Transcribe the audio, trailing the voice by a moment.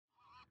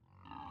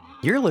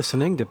You're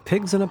listening to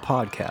Pigs in a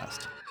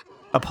Podcast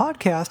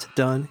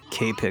done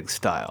K-Pig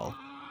style,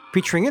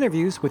 featuring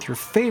interviews with your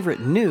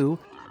favorite new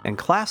and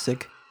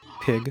classic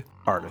pig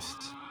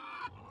artists.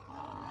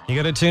 You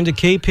got to tune to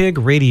K-Pig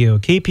Radio,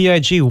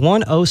 KPIG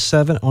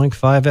 107.5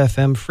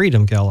 FM,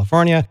 Freedom,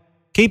 California,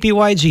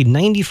 KPYG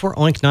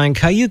 94.9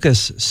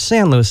 Cayucas,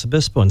 San Luis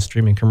Obispo, and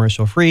streaming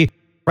commercial free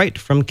right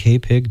from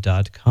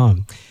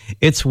kpig.com.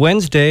 It's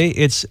Wednesday,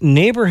 it's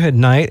Neighborhood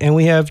Night, and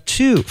we have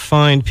two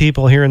fine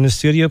people here in the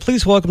studio.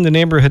 Please welcome to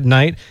Neighborhood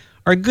Night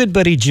our good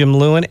buddy Jim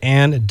Lewin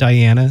and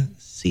Diana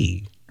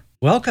C.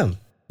 Welcome.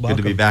 Good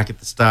to be back at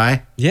the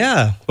sty.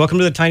 Yeah, welcome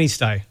to the tiny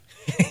sty.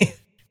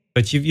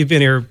 But you've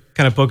been here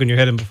kind of poking your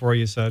head in before,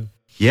 you said.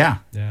 Yeah.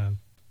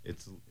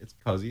 It's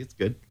cozy, it's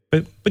good.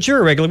 But you're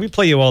a regular. We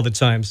play you all the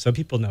time, so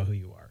people know who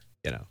you are,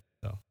 you know.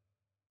 So.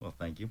 Well,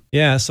 thank you.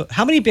 Yeah, so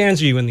how many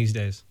bands are you in these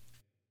days?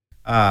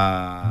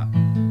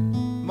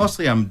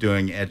 Mostly I'm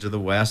doing Edge of the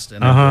West,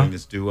 and I'm doing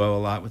this duo a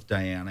lot with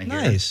Diana here.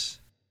 Nice.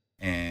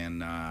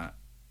 And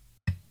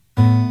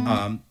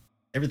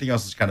everything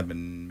else has kind of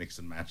been mix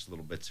and match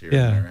little bits here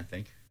Yeah. and there, I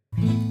think.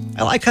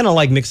 I kind of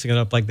like mixing it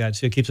up like that,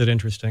 too. It keeps it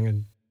interesting.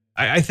 And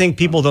I think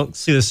people don't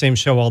see the same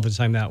show all the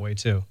time that way,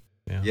 too.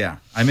 Yeah.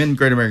 I'm in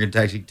Great American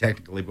Taxi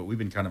technically, but we've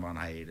been kind of on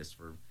hiatus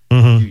for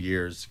a few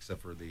years,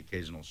 except for the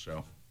occasional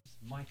show. This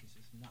mic is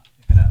just not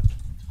picking up.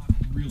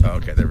 Really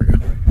Okay, there we go.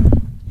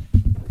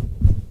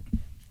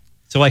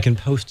 So I can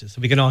post it, so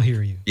we can all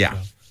hear you. Yeah.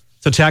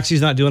 So Taxi's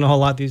not doing a whole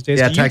lot these days?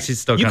 Yeah, Taxi's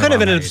still you kind kind of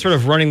of on ended up hiatus. sort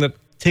of running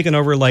taking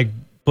over, like,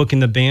 booking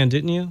the band,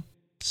 didn't you?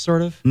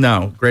 Sort of?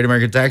 No, Great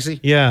American Taxi?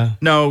 Yeah.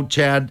 No,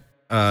 Chad.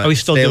 He's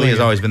still Staley doing has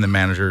it. always been the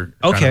manager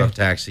kind of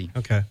Taxi.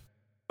 Okay.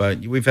 But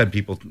we've had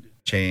people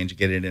change,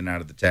 get in and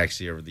out of the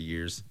taxi over the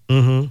years.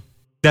 Mm-hmm.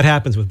 That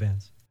happens with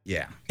bands.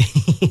 Yeah.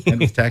 And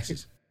with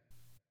taxis.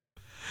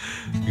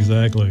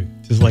 Exactly.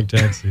 Just like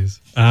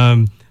Taxis.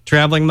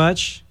 Traveling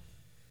much?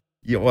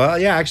 Yeah, well,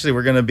 yeah, actually,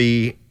 we're going to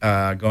be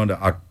going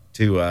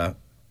to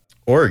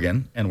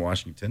Oregon and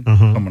Washington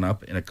coming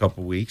up in a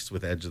couple weeks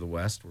with Edge of the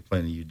West. We're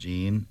playing in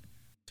Eugene,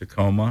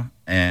 Tacoma,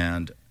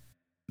 and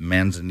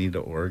Manzanita,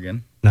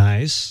 Oregon.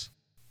 Nice.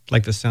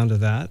 Like the sound of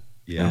that.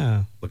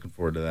 Yeah. Looking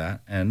forward to that.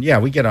 And yeah,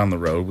 we get on the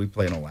road. We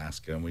play in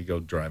Alaska and we go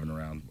driving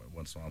around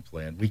once in a while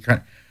playing.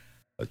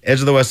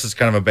 Edge of the West is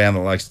kind of a band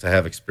that likes to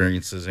have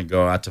experiences and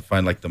go out to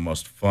find like the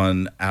most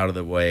fun, out of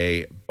the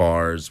way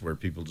bars where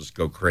people just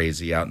go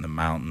crazy out in the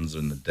mountains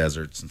and the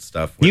deserts and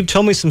stuff. You've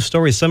told me some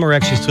stories. Some are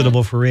actually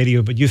suitable for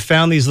radio, but you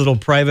found these little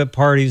private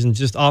parties and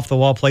just off the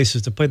wall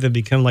places to play that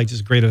become like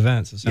just great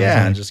events. It sounds like.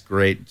 And just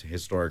great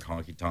historic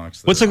honky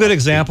tonks. What's a good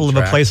example of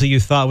a place that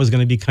you thought was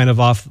going to be kind of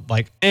off,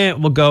 like,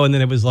 we'll go, and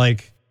then it was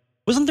like,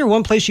 wasn't there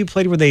one place you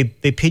played where they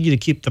paid you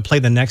to play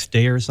the next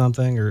day or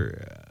something?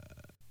 Or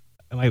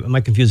am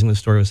I confusing the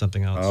story with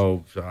something else?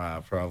 Oh,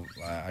 probably.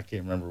 I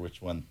can't remember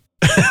which one.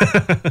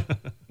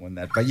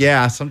 But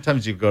yeah,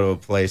 sometimes you go to a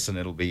place and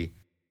it'll be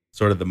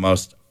sort of the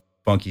most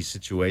funky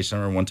situation.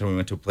 I remember one time we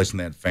went to a place and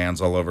they had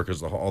fans all over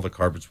because all the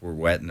carpets were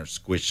wet and they're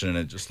squishing and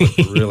it just looked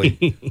really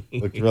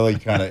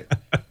kind of.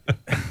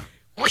 It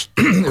was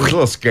a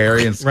little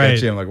scary and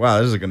sketchy. Right. I'm like, wow,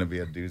 this is going to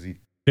be a doozy.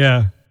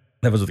 Yeah.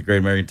 That was with the Great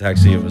American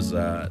Taxi. It was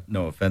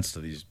no offense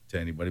to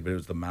anybody, but it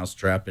was the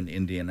Mousetrap in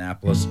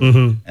Indianapolis,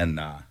 and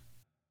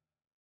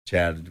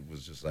Chad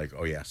was just like,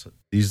 "Oh yeah, so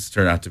these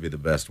turn out to be the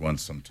best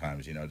ones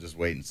sometimes, just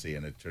wait and see."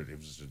 And it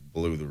just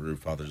blew the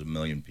roof off. There's a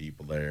million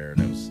people there,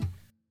 and it was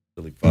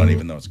really fun,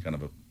 even though it's kind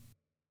of a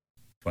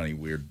funny,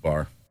 weird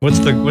bar. What's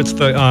the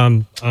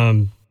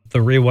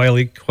Ray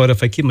Wiley quote?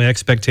 If I keep my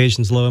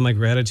expectations low and my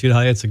gratitude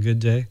high, it's a good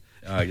day.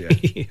 Yeah.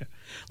 Yeah.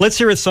 Let's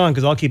hear a song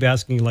because I'll keep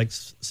asking you like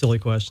silly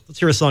questions. Let's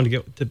hear a song to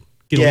get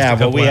Yeah,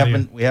 well, we out have of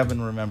been we have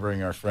been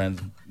remembering our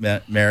friend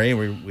Mary.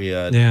 We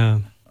are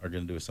going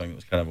to do a song that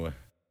was kind of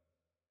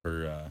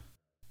her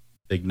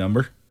big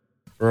number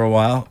for a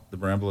while. The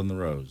Bramble and the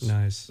Rose.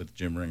 Nice. With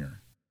Jim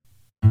Ringer.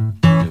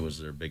 It was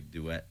their big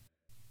duet,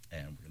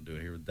 and we're going to do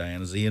it here with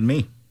Diana Z and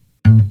me.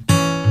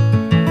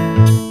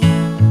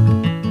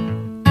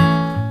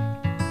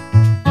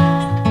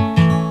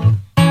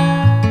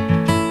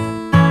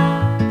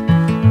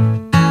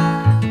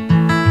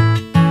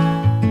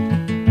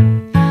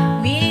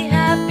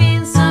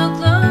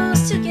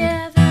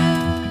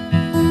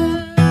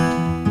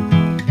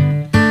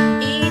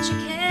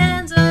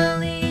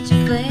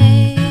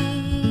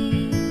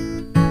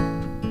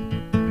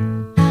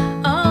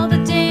 All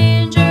the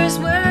dangers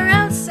were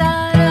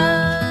outside us.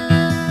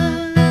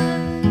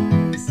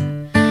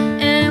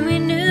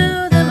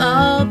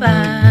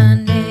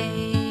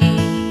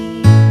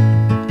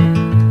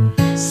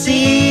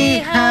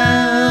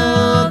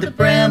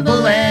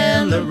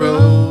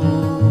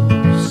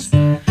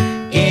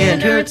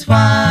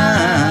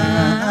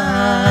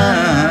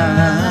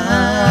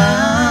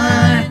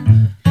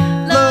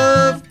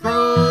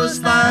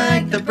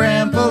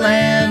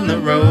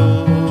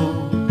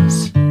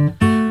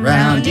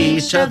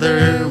 each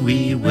other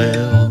we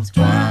will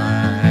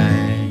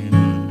twine.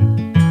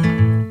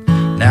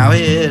 Now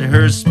it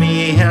hurts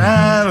me and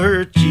I've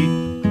hurt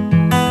you,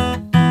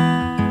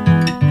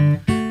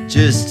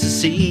 just to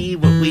see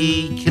what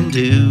we can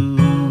do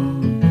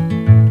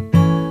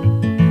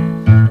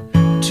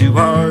to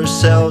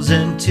ourselves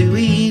and to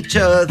each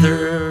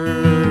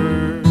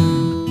other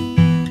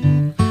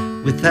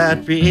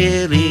without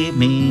really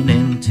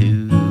meaning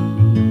to.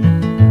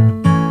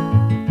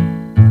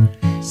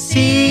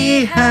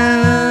 See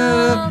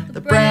how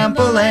the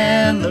bramble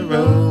and the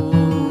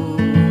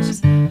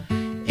rose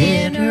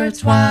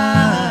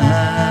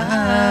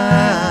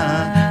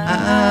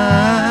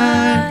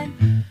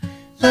intertwine.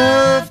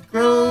 Love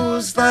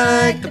grows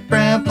like the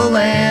bramble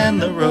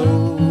and the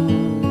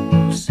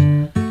rose.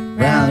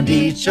 Round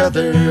each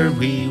other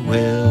we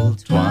will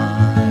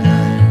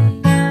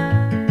twine.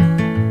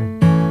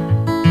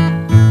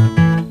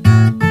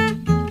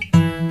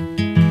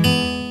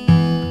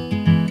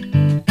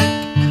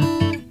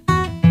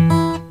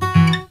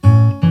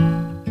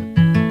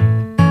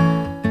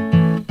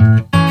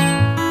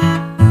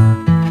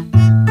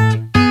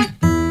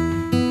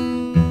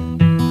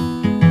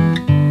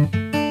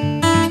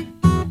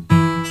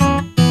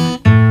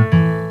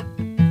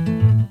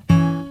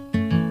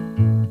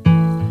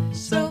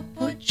 So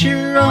put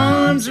your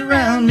arms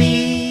around me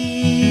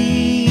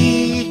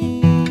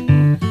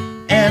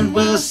and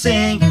we'll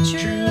sing a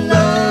true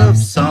love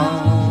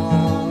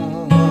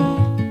song.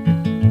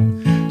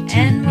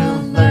 And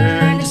we'll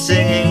learn to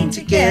sing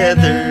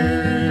together.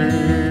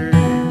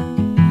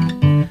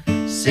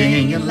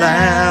 Sing and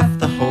laugh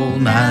the whole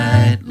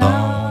night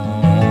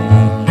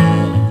long.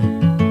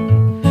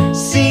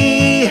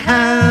 See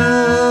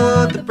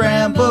how the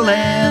bramble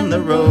and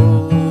the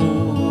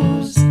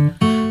rose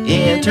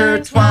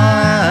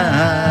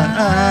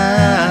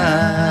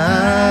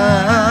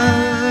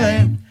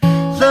intertwine.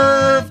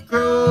 Love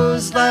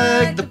grows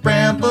like the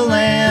bramble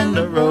and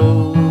the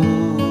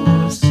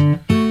rose.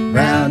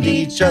 Round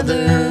each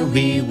other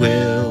we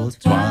will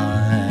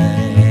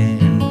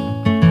twine.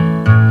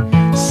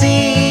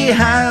 See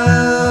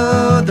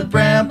how the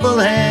bramble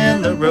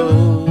and the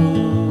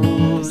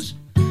rose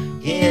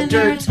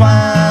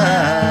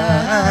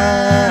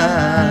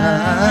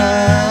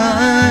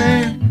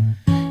intertwine.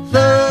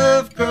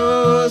 Love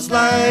grows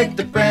like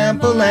the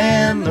bramble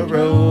and the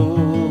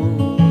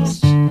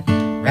rose.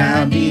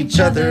 Round each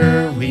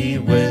other we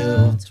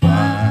will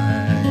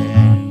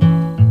twine.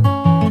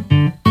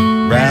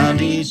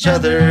 Round each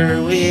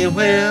other we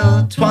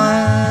will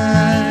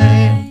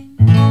twine.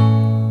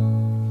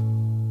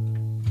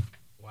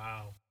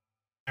 Wow.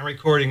 I'm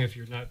recording if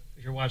you're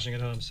watching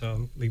at home,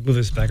 so we move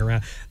this back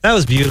around. That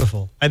was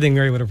beautiful. I think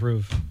Mary would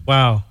approve.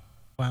 Wow.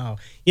 Wow.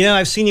 You know,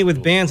 I've seen you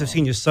with bands, I've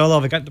seen you solo,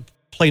 I've got to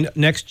play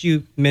next to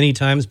you many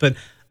times, but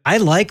I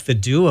like the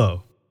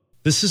duo.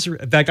 This is,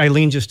 in fact,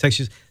 Eileen just texted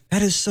you,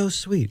 that is so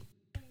sweet.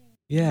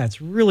 Yeah,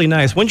 it's really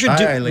nice. When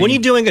are you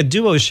doing a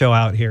duo show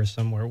out here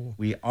somewhere?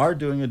 We are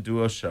doing a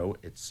duo show,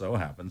 it so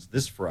happens,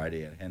 this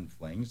Friday at Hen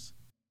Flings.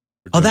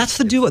 Oh, that's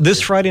the duo,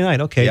 this Friday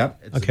night, okay. Yep,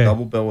 it's okay. a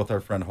double bill with our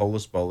friend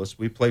Holus Bolus.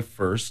 We play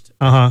first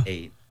Uh-huh. at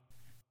 8,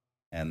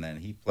 and then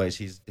he plays,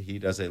 he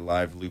does a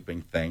live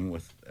looping thing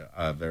with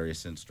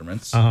various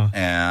instruments. Uh-huh.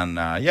 And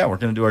yeah, we're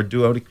going to do our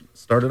duo to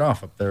start it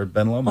off up there at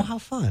Ben Lomond. Oh, how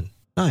fun.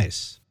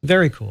 Nice.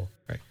 Very cool.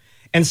 Right.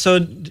 And so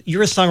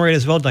you're a songwriter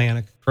as well,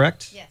 Diana,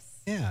 correct? Yes.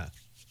 Yeah.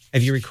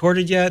 Have you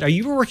recorded yet?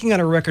 You were working on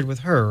a record with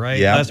her, right?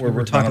 Yeah, That's what we're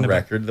working on a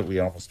record that we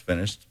almost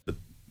finished. But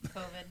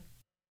COVID.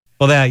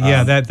 well,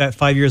 that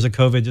 5 years of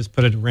COVID just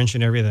put a wrench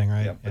in everything,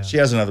 right? yeah, but she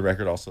has another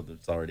record also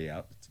that's already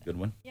out. It's a good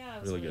one. Yeah,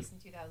 it was Really released in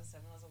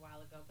 2007. That was a while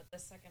ago, but the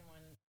second one,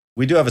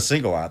 We do have a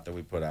single out that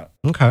we put out.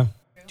 Okay.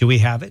 Do we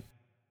have it?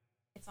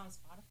 it's on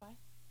Spotify.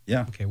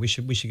 Yeah. Okay, we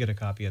should get a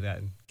copy of that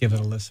and give it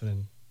a listen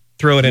and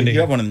throw it into You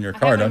have one in your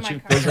car, have one in don't you? my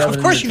car. Please have it Of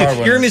in course your you car do.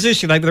 when- You're a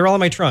musician. They're all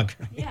in my trunk.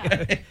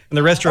 Yeah. And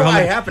the rest are Oh, home.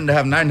 I happen to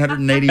have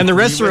 980. And the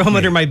rest are with home me.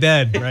 under my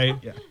bed, right?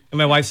 Yeah. And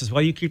my wife says,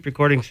 "Well, you keep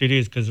recording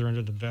CDs because they're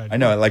under the bed." I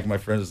know. Like my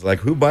friend is like,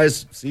 who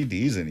buys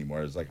CDs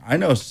anymore? It's like, I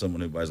know someone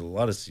who buys a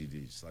lot of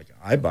CDs. Like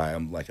I buy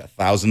them like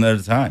 1,000 at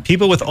a time.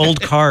 People with old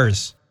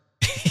cars,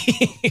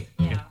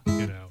 Yeah.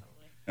 you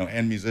know,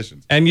 And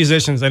musicians. and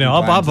musicians. I know.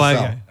 Who buy I'll them to buy.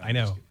 sell. Yeah, I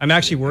know. I'm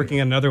actually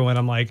working on another one.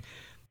 I'm like,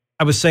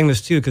 I was saying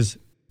this too because,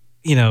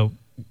 you know,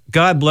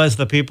 God bless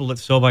the people that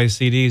still buy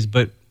CDs,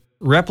 but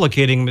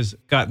replicating them has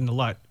gotten a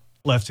lot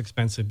less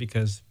expensive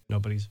because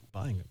nobody's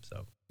buying them.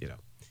 So, you know.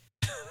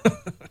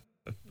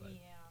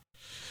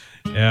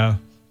 Yeah. Yeah.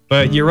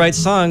 But you write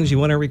songs, you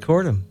want to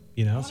record them,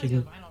 you know, I so want to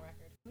you do a can, vinyl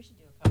record. We should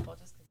do a couple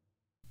just because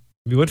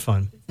it'd be wood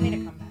fun. it's made a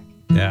comeback.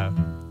 Yeah.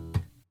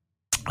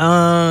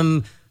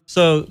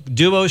 So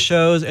duo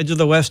shows, Edge of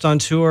the West on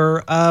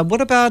tour.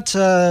 What about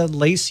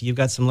Lacey? You've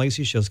got some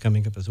Lacey shows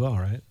coming up as well,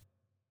 right?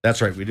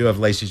 That's right. We do have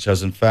Lacey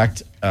shows. In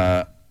fact,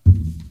 and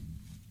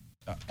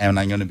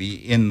I'm going to be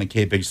in the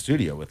K-Pig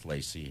studio with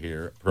Lacey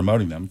here,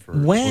 promoting them for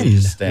When?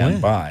 Please Stand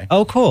When? By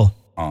Oh, cool.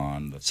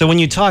 on the. So when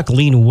you talk,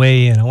 lean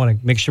way in. I want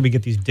to make sure we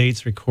get these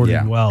dates recorded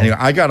Yeah. well. Anyway,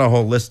 I got a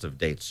whole list of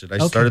dates. Should I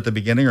Okay. start at the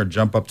beginning or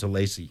jump up to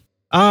Lacey?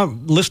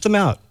 List them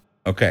out.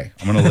 Okay,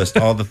 I'm going to list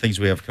all the things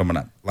we have coming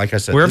up. Like I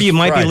said, Wherever this you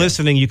might Friday- be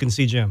listening, you can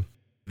see Jim.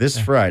 This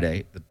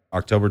Friday,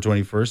 October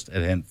 21st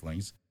at Hen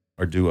Flings,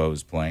 our duo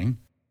is playing.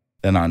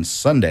 Then on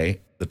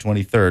Sunday, the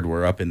 23rd,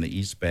 we're up in the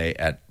East Bay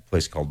at a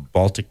place called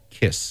Baltic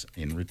Kiss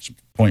in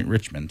Point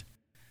Richmond.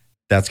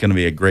 That's going to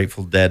be a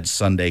Grateful Dead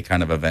Sunday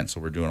kind of event,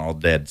 so we're doing all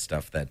Dead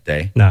stuff that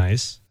day.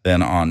 Nice.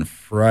 Then on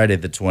Friday,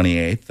 the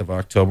 28th of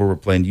October, we're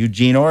playing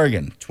Eugene,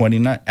 Oregon,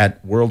 29th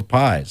at World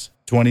Pies,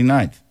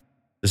 29th.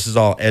 This is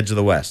all Edge of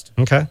the West.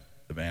 Okay.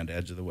 The band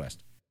Edge of the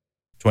West.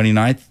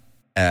 29th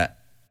at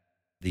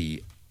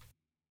the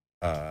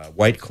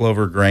White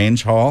Clover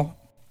Grange Hall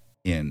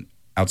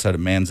outside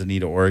of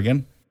Manzanita,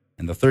 Oregon.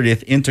 And the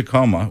 30th in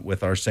Tacoma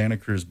with our Santa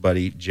Cruz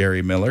buddy,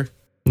 Jerry Miller.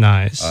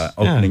 Nice.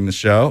 Opening the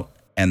show.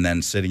 And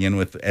then sitting in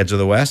with Edge of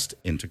the West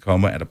in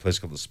Tacoma at a place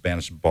called the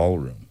Spanish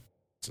Ballroom.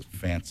 It's a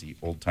fancy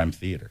old-time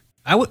theater.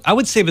 I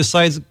would say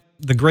besides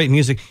the great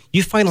music,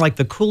 you find like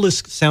the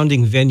coolest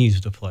sounding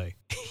venues to play.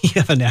 You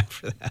have a knack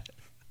for that.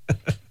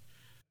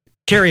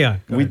 Carry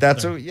on.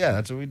 That's what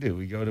we do.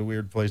 We go to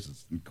weird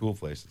places and cool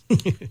places.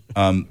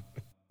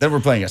 Then we're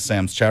playing at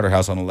Sam's Chowder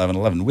House on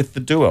 11/11 with the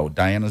duo,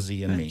 Diana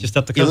Z and me. Just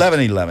up the coast.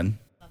 11/11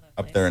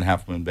 up there in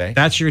Half Moon Bay.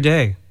 That's your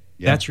day.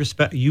 Yeah. That's your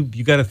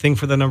you got a thing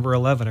for the number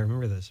 11. I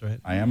remember this, right?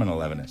 I am an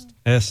 11ist.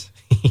 Yes.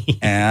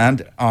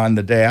 And on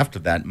the day after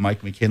that,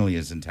 Mike McKinley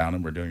is in town,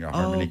 and we're doing a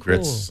Harmony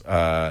Grits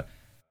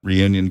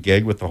reunion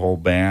gig with the whole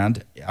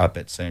band up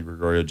at San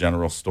Gregorio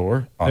General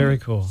Store on Very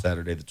cool.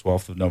 Saturday, the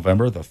 12th of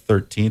November. The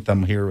 13th,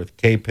 I'm here with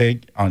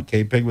K-Pig on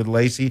K-Pig with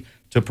Lacey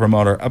to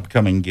promote our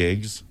upcoming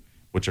gigs,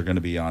 which are going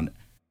to be on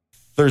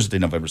Thursday,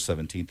 November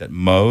 17th at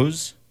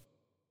Moe's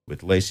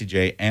with Lacey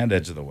J and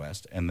Edge of the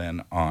West. And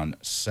then on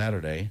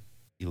Saturday,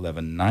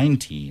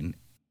 11/19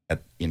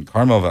 in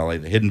Carmel Valley,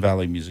 the Hidden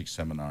Valley Music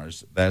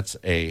Seminars. That's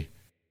a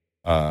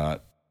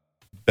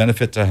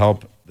benefit to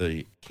help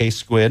the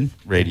K-Squid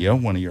Radio,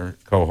 one of your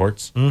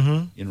cohorts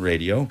in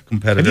radio,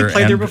 competitor. Have you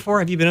played there before?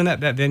 Have you been in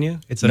that venue?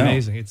 It's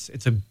amazing. No.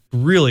 It's a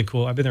really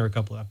cool. I've been there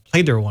I've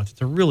played there once.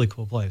 It's a really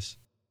cool place.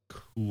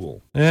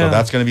 Cool. Yeah. So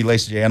that's going to be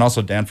Lacey J. And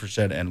also Dan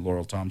Frechette and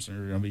Laurel Thompson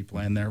are going to be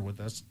playing there with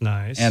us.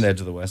 Nice. And Edge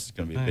of the West is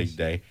going to be a big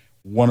day.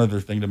 One other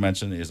thing to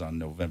mention is on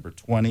November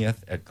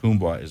 20th at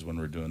Kumbwa is when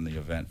we're doing the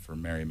event for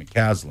Mary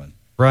McCaslin.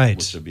 Right.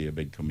 Which will be a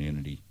big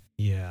community.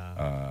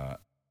 Yeah.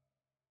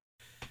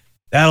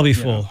 That'll be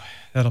full.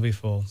 That'll be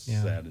full.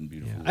 Yeah. Sad and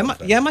beautiful.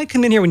 Yeah. I might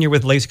come in here when you're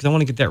with Lacey because I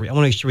want to get that. I want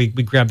to make sure we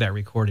grab that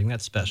recording.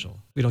 That's special.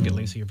 We don't get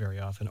Lacey here very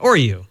often, or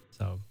you.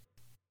 So,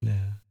 yeah.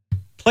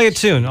 Play a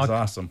tune. That's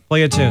awesome.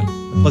 Play a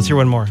tune. Let's hear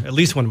one more. At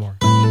least one more.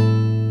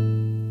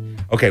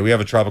 Okay, we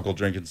have a tropical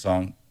drinking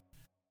song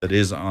that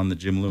is on the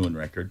Jim Lewin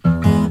record.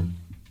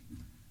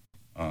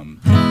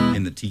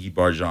 In the tiki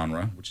bar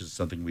genre, which is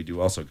something we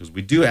do also because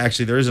we do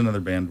actually. There is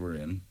another band we're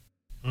in,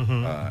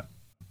 the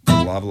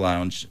Lava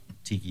Lounge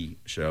Tiki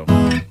Show,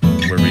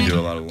 where we do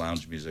a lot of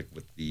lounge music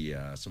with the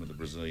some of the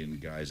Brazilian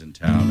guys in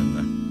town.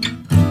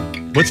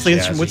 And what's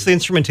the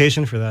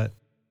instrumentation for that?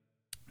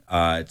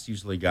 It's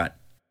usually got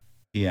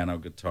piano,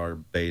 guitar,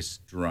 bass,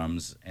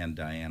 drums, and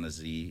Diana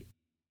Z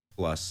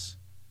plus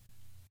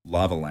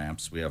lava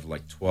lamps. We have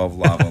like 12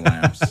 lava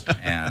lamps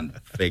and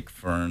fake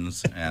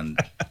ferns and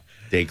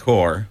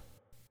decor.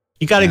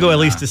 You got to go at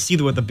least to see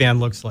what the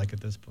band looks like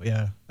at this point.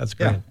 Yeah, that's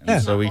great. Yeah.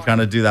 So we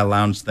kind of do that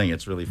lounge thing.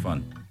 It's really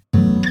fun.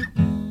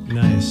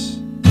 Nice.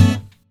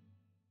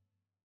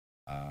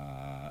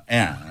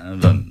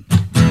 And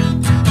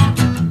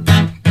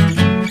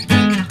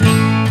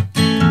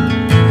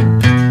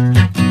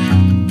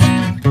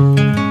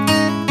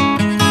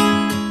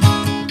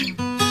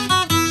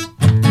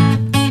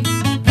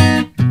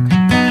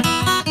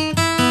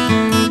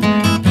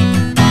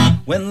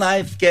when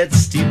life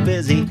gets too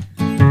busy,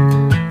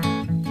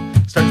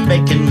 starts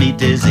making me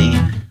dizzy,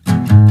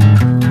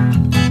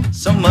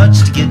 so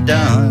much to get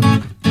done,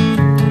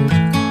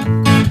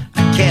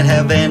 I can't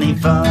have any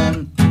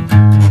fun.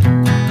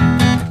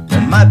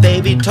 When my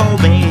baby told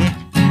me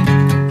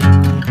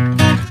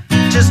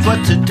just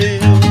what to do,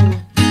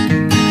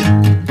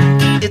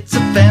 it's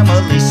a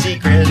family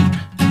secret,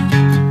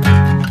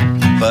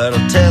 but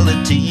I'll tell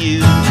it to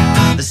you.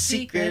 The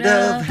secret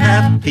of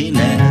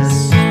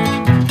happiness,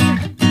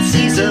 it's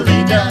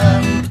easily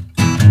done.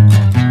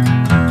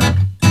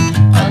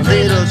 A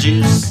little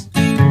juice,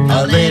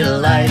 a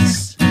little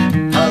ice,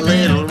 a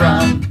little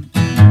rum.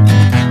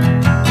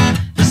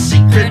 The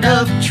secret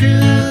of true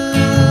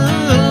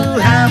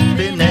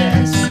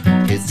happiness,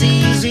 it's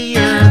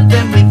easier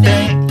than we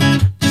think.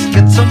 Just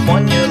get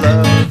someone you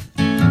love,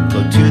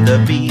 go to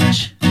the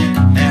beach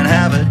and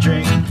have a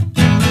drink.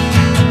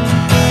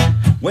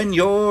 When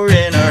you're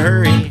in a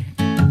hurry,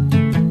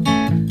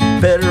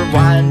 better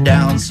wind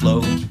down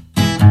slow.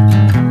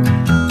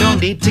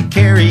 Don't need to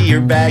carry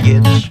your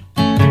baggage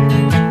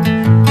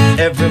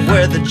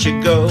everywhere that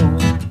you go.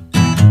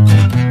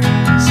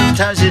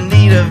 Sometimes you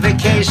need a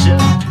vacation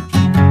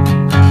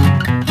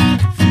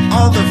from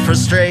all the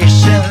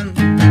frustration.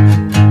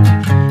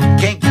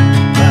 Can't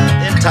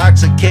get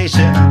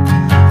intoxication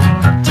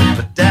to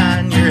put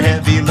down your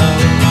heavy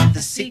load.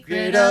 The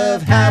secret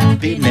of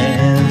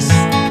happiness,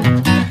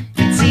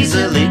 it's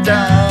easily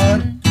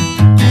done.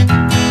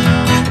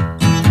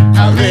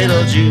 A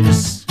little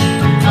juice,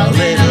 a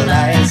little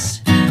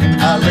ice,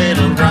 a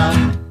little rum.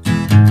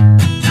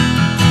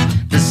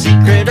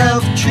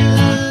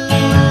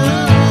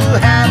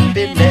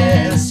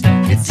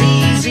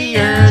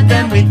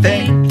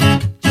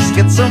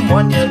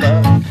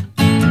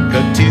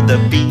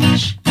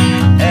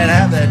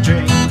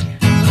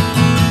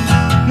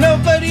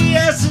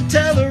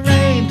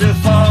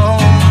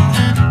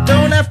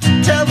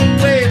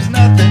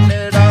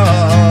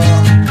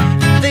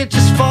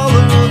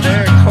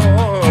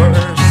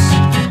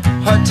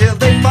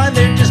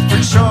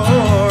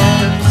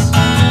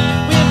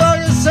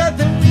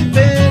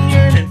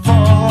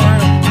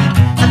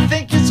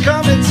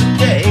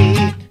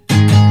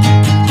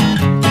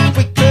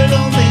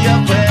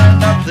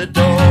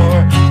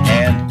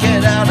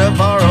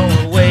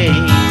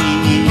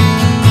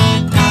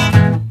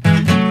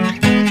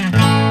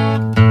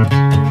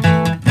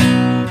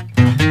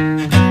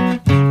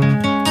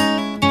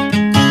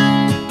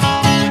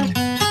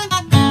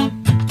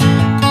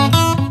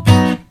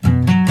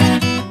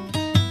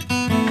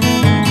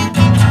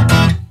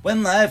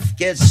 life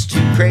gets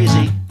too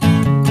crazy,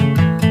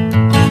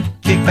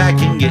 kick back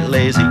and get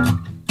lazy.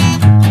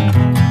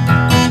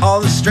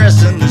 All the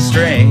stress and the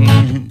strain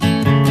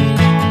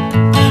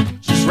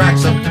just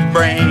racks up the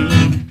brain.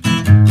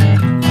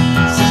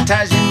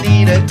 Sometimes you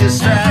need a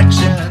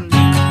distraction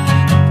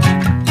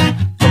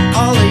from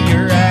all of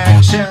your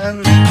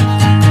action.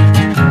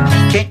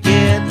 Can't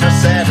get no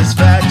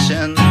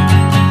satisfaction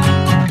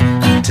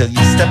until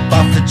you step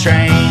off the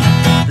train.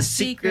 The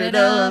secret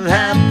of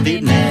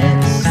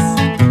happiness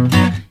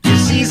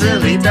is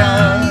easily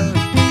done.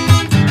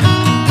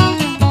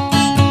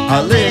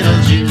 A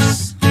little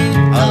juice,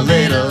 a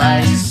little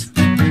ice,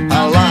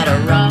 a lot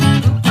of rum.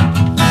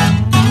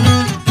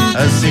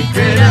 A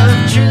secret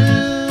of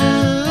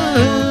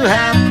true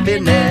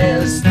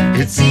happiness.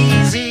 It's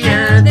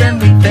easier than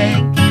we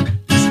think.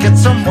 Just get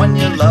someone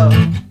you love,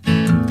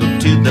 go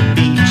to the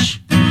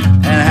beach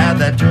and have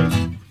that drink.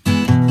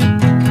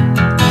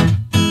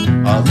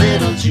 A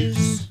little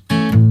juice,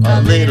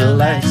 a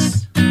little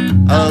ice,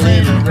 a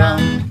little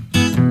rum.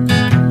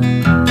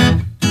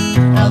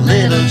 A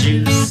little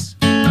juice,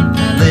 a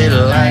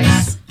little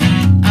ice,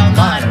 a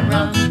lot of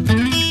rum.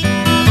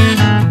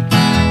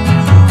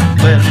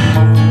 With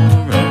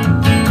more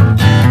rum,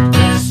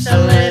 just a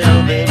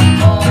little bit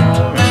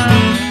more rum,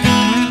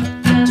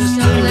 just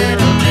a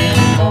little bit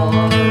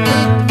more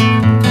rum.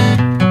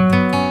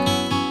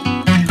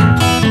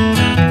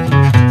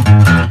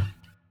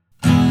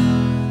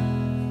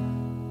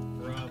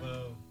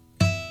 Bravo.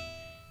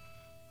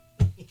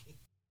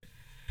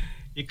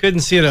 You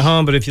couldn't see it at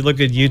home, but if you look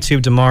at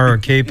YouTube tomorrow or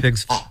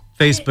K-Pig's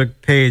Facebook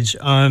page,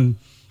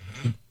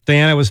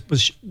 Diana was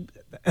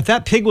if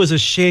that pig was a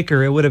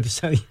shaker, it would have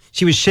said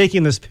she was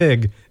shaking this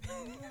pig.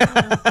 Sorry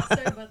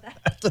about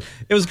that.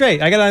 It was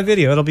great. I got it on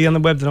video. It'll be on the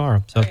web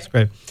tomorrow, so it's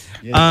great.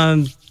 Yeah,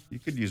 you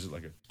could use it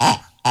like a.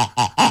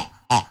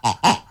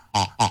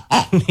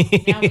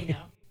 Now we know.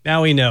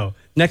 Now we know.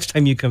 Next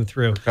time you come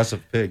through.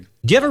 Percussive pig.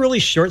 Do you have a really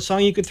short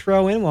song you could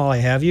throw in while I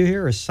have you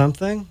here or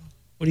something?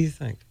 What do you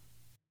think?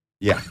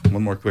 Yeah,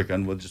 one more quick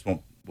one. We'll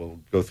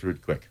go through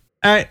it quick.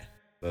 All right.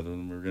 Is that what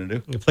we're gonna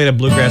do? You played a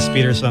bluegrass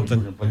beat or We're something.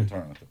 gonna play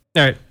guitar on it.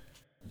 All right.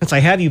 Since I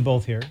have you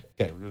both here.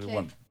 Okay, we're gonna do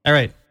one. All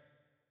right.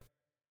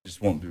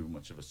 Just won't do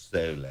much of a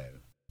solo.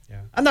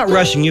 Yeah. I'm not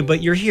rushing you,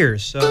 but you're here,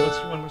 so let's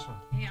do one more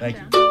song. Yeah, I'm Thank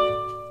down. you.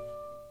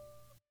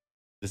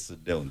 This is a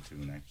Dylan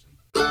tune, actually.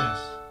 Yes.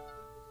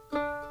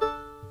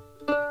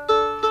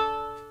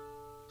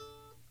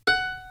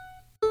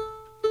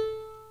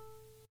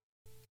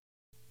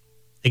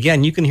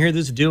 Again, you can hear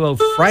this duo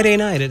Friday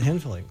night at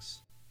Henflings.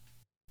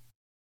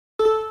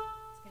 It's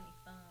gonna be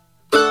fun.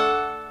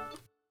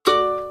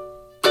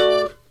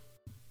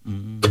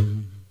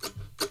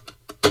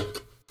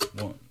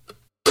 One,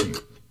 two,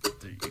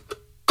 three.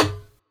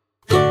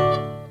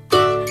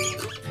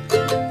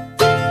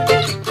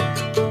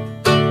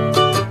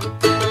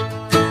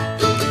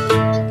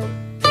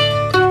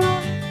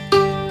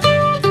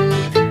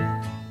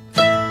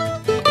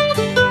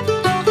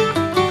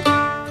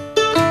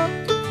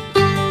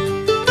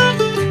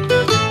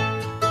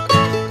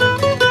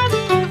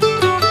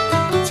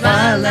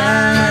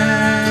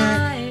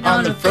 Twilight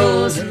on a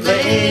frozen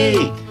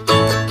lake.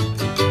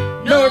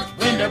 North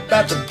wind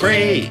about to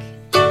break.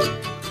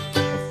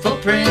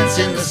 Footprints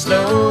in the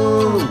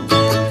snow.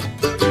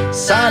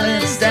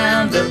 Silence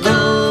down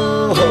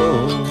below.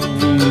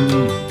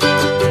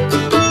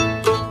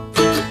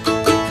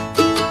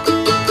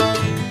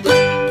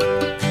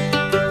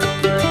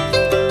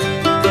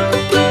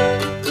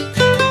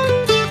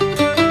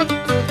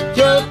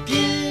 You're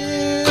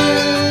beautiful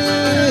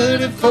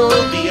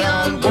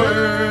beyond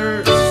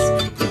words.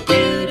 You're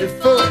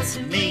beautiful to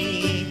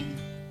me.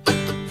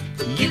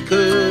 You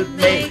could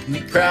make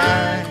me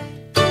cry.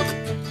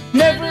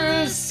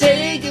 Never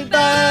say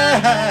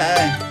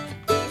goodbye.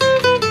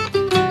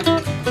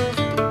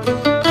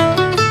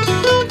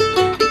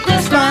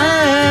 Cause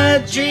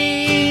my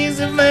dreams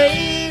are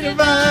made of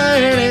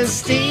iron and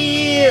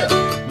steel.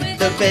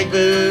 With a big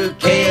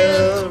bouquet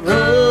of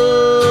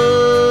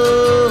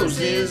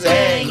roses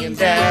hanging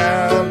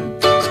down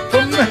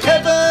from the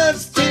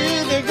heavens to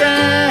the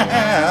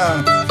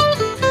ground.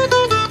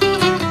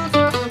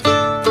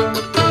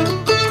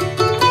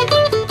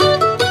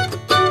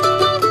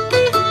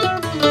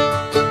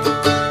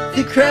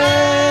 The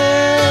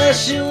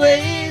crashing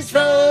waves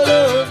roll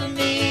over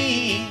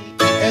me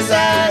as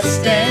I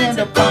stand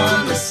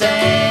upon the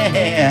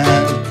sand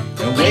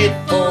and wait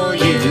for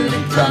you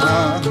to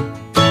come.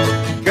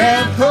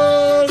 Grab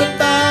hold of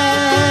my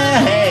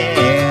hand.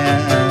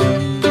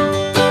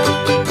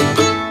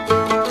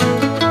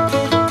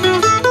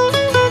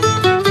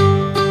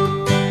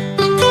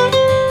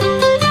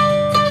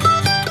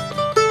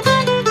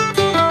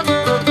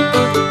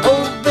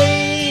 Oh,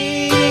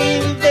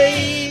 baby,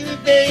 baby,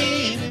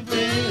 baby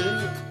blue.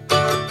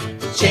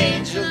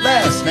 Change your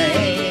last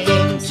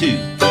name to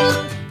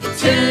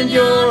turn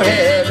your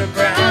head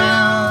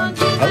around.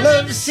 I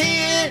love to see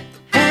it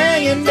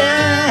hanging down.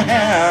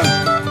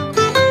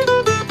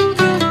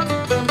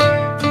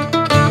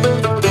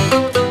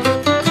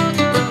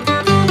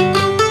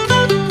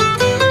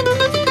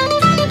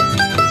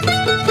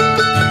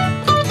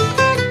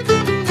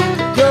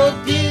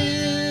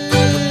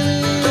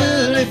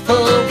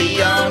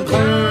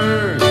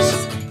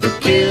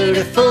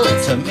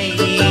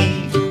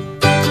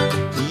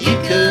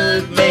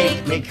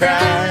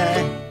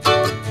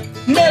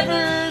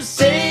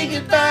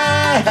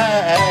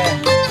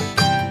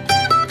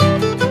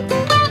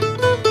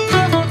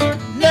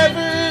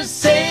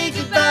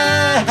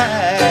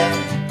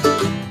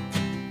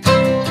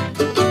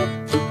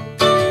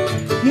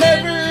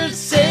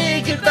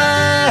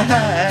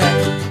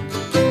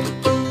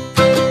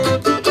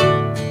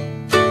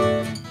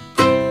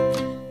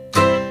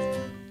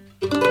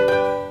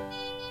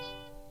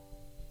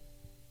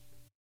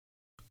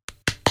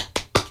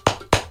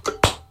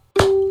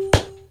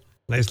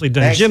 nicely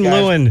done. Thanks, Jim guys.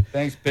 Lewin.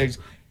 Thanks, Pigs.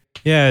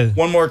 Yeah.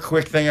 One more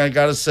quick thing I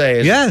got to say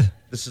is Yeah.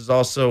 this is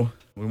also,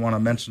 we want to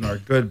mention our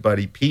good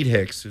buddy Pete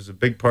Hicks, who's a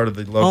big part of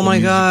the local Oh my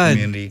music God.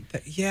 community.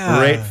 Yeah.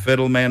 Great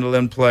fiddle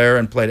mandolin player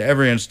and played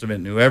every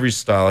instrument, knew every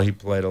style. He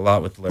played a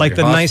lot with Larry Like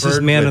the Hosford,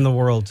 nicest man with in the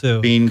world, too.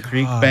 Bean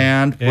Creek God.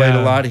 Band, played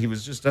Yeah. a lot. He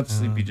was just at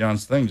Sleepy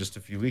John's thing just a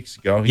few weeks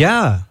ago.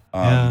 Yeah.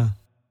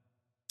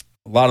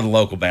 A lot of the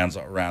local bands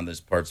around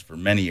this parts for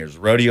many years.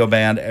 Rodeo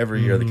Band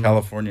every year, the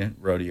California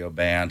Rodeo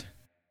Band,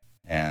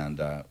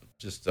 and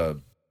just a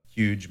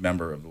huge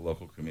member of the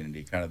local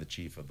community, kind of the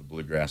chief of the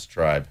bluegrass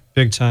tribe.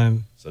 Big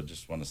time. So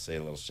just want to say a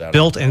little shout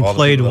Built out to and all the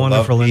played people that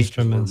love wonderful Pete,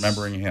 'cause instruments. We're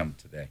remembering him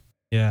today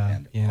Yeah.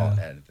 and Yeah. all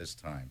at this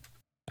time.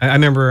 I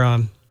remember,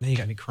 man, you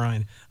got me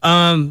crying.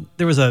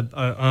 There was a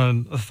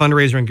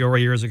fundraiser in Gilroy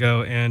years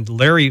ago, and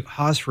Larry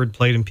Hosford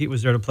played, and Pete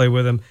was there to play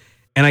with him.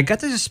 And I got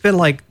to just spend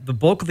like the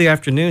bulk of the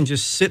afternoon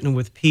just sitting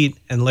with Pete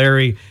and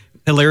Larry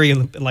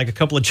and like a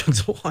couple of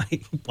jugs of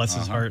wine, bless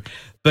his heart.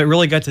 But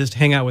really got to just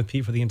hang out with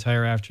Pete for the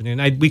entire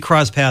afternoon. We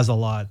crossed paths a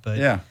lot, but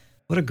Yeah.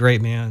 what a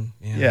great man.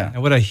 Yeah.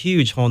 And what a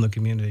huge hole in the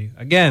community.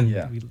 Again,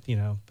 Yeah.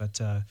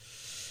 but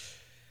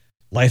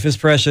life is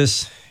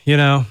precious,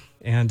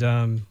 and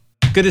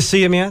good to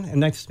see you, man.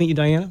 And nice to meet you,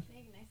 Diana.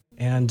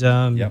 And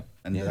Yep.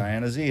 And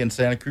Diana Z in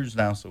Santa Cruz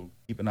now, so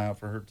keep an eye out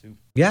for her too.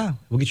 yeah,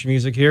 we'll get your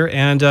music here.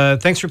 And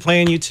thanks for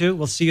playing, you two.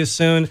 We'll see you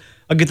soon.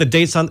 I'll get the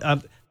dates on.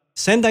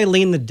 Send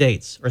Eileen the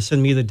dates, or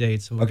send me the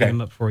dates, and we'll get them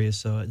up for you.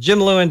 So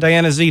Jim Lewin,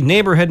 Diana Z,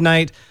 Neighborhood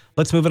Night.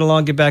 Let's move it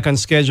along, get back on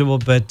schedule.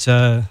 But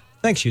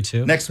thanks, you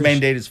two. Next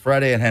main date is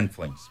Friday at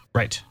Henflings.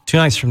 Right, 2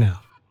 nights from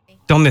now.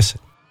 Don't miss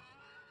it.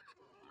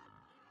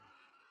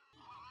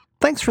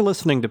 Thanks for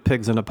listening to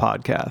Pigs in a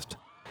Podcast.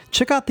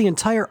 Check out the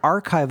entire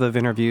archive of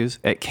interviews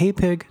at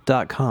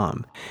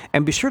kpig.com,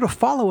 and be sure to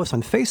follow us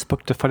on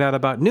Facebook to find out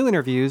about new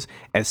interviews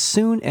as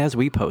soon as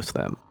we post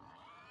them.